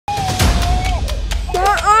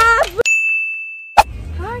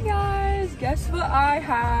guess what I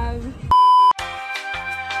have?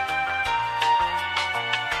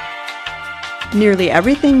 Nearly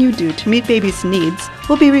everything you do to meet baby's needs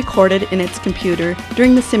will be recorded in its computer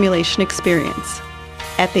during the simulation experience.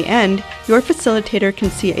 At the end, your facilitator can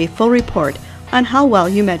see a full report on how well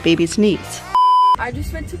you met baby's needs. I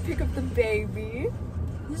just went to pick up the baby.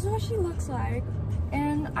 This is what she looks like.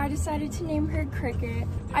 And I decided to name her Cricket.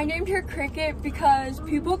 I named her Cricket because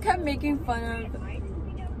people kept making fun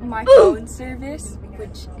of my phone service,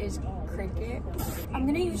 which is Cricket. I'm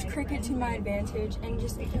gonna use Cricket to my advantage and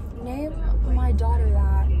just name my daughter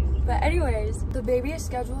that. But anyways, the baby is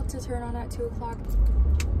scheduled to turn on at 2 o'clock.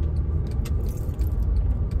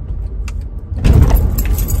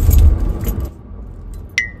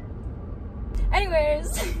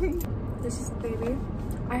 Anyways, this is the baby.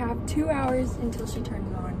 I have 2 hours until she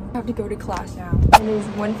turns on. I have to go to class now. It is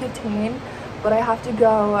 1:15, but I have to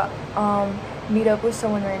go meet up with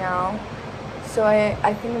someone right now. So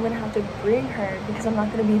I think I'm gonna have to bring her because I'm not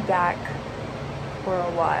gonna be back for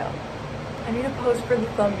a while. I need to pose for the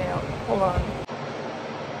thumbnail. Hold on.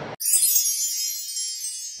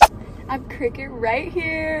 I have Cricket right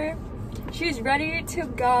here. She's ready to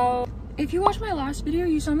go. If you watched my last video,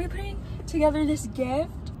 you saw me putting together this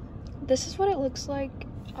gift. This is what it looks like.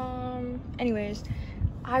 Anyways,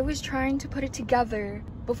 I was trying to put it together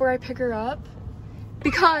before I pick her up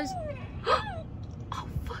because oh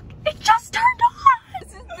fuck, it just turned on.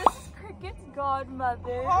 This is Cricket's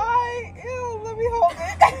godmother. Hi, ew, let me hold it.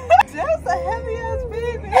 That's a heavy ass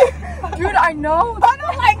baby. Dude, I know. I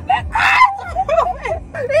don't like that.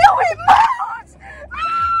 Ew, it moves.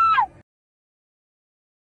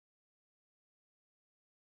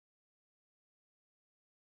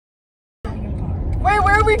 Wait,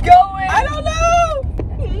 where are we going? I don't know.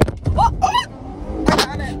 Oh, oh. I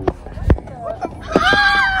got it. I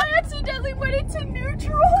accidentally went into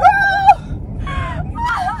neutral.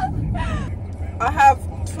 I have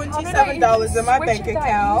 $27 in my bank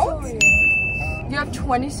account. You have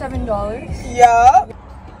 $27? Yup.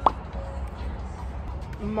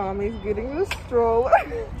 Mommy's getting the stroller.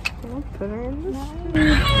 I'll put her in the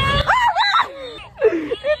stroller.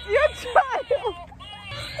 It's your child.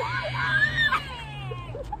 Stop.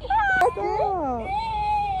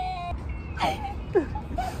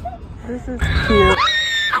 This is cute.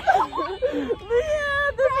 Yeah,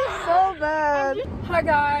 this is so bad. Hi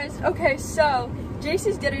guys. Okay, so Jace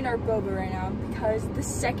is getting our boba right now because the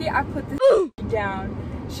second I put this down,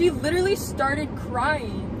 she literally started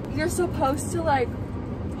crying. You're supposed to like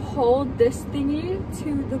hold this thingy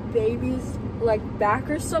to the baby's like back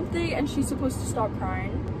or something, and she's supposed to stop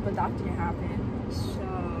crying, but that didn't happen. So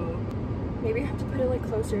maybe I have to put it like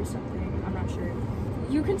closer or something. I'm not sure.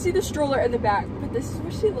 You can see the stroller in the back, but this is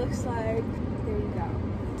what she looks like. There you go.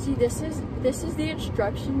 See, this is the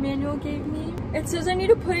instruction manual gave me. It says I need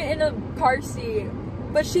to put it in a car seat,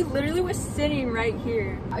 but she literally was sitting right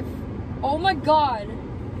here. Oh my god.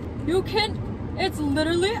 You can, it's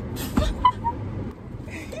literally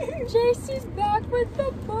JC's back with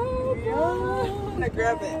the boba. I'm gonna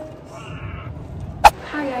grab it.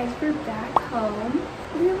 Hi guys, we're back home.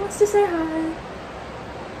 Leo wants to say hi.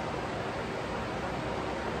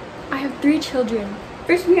 I have 3 children.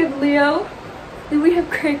 First we have Leo, then we have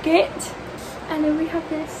Cricket, and then we have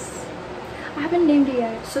this. I haven't named it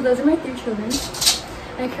yet. So those are my 3 children,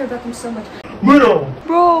 and I care about them so much. Leo!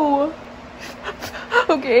 Bro!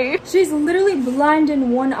 Okay. She's literally blind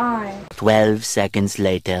in one eye. 12 seconds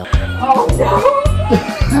later. Oh no!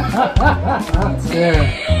 Yeah.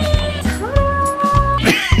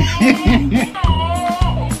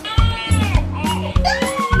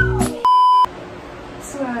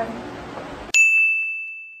 Swag.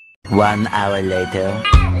 1 hour later.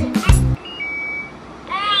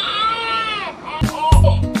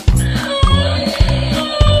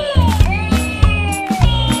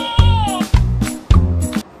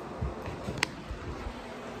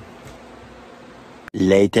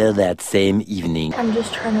 Later that same evening. I'm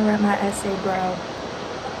just trying to write my essay, bro.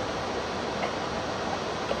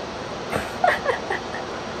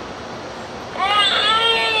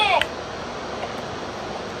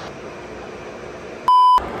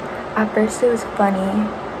 At first it was funny,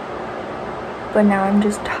 but now I'm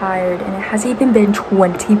just tired and it hasn't even been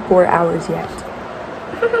 24 hours yet.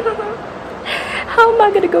 How am I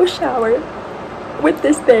gonna go shower with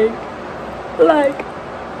this thing? Like,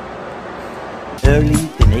 Early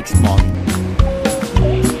the next morning.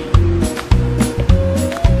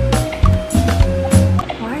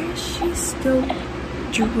 why is she still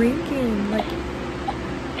drinking? Like,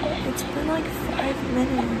 it's been like 5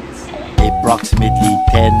 minutes. Approximately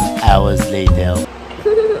 10 hours later.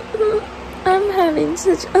 I'm having having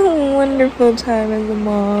such a wonderful time as a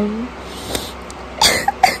mom.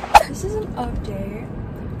 This is an update.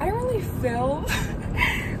 I didn't really film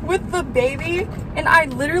with the baby, and I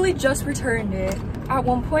literally just returned it. At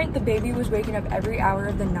one point, the baby was waking up every hour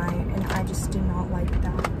of the night, and I just did not like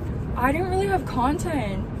that. I didn't really have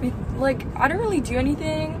content. Like, I didn't really do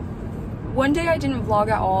anything. One day I didn't vlog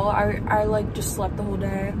at all. I like just slept the whole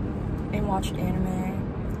day and watched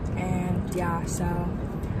anime, and yeah, so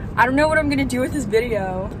I don't know what I'm gonna do with this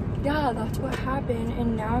video. Yeah, that's what happened,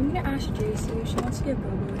 and now I'm gonna ask JC if she wants to get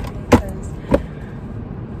boba with me, because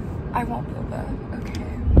I want boba.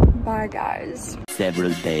 Okay, bye guys.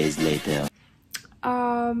 Several days later.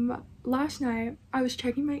 Last night I was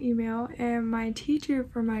checking my email, and my teacher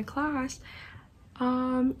for my class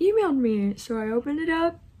emailed me, so I opened it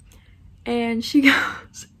up, and she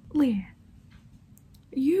goes, "Leanne,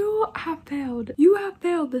 you have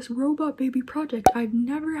failed this robot baby project. I've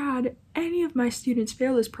never had any of my students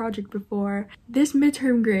fail this project before. This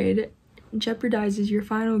midterm grade jeopardizes your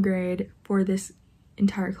final grade for this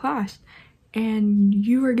entire class, and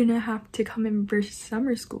you are gonna have to come in for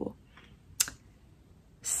summer school."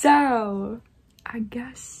 So I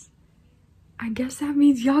guess that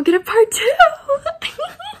means y'all get a part 2.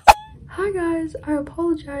 Hi guys, I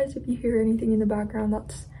apologize if you hear anything in the background.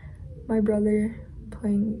 That's my brother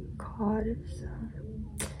playing COD. So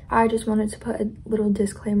I just wanted to put a little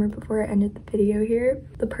disclaimer before I ended the video here.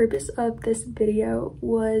 The purpose of this video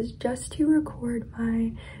was just to record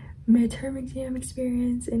my midterm exam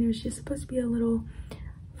experience, and it was just supposed to be a little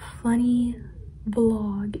funny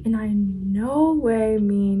vlog, and I in no way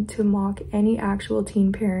mean to mock any actual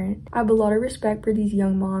teen parent. I have a lot of respect for these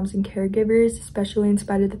young moms and caregivers, especially in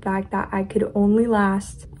spite of the fact that I could only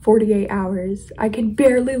last 48 hours. I can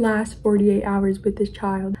barely last 48 hours with this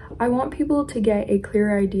child. I want people to get a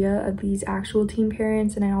clear idea of these actual teen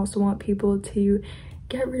parents, and I also want people to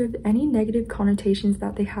get rid of any negative connotations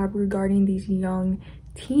that they have regarding these young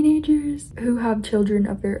teenagers who have children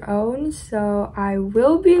of their own. So I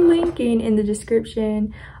will be linking in the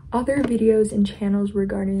description other videos and channels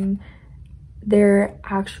regarding their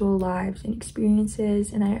actual lives and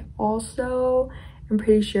experiences, and I also am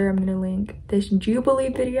pretty sure I'm gonna link this Jubilee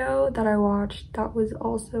video that I watched that was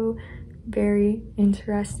also very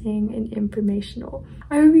interesting and informational.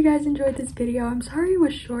 I hope you guys enjoyed this video. I'm sorry it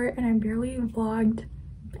was short and I barely vlogged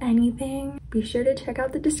anything. Be sure to check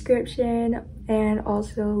out the description and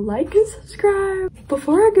also like and subscribe.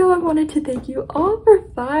 Before I go, I wanted to thank you all for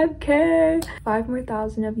 5K. 5 more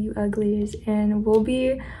thousand of you uglies, and we'll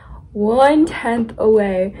be 1/10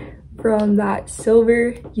 away from that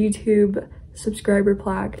silver YouTube subscriber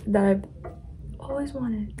plaque that I've always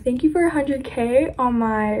wanted. Thank you for 100K on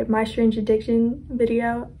my strange addiction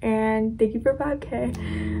video, and thank you for 5K.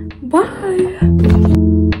 Bye.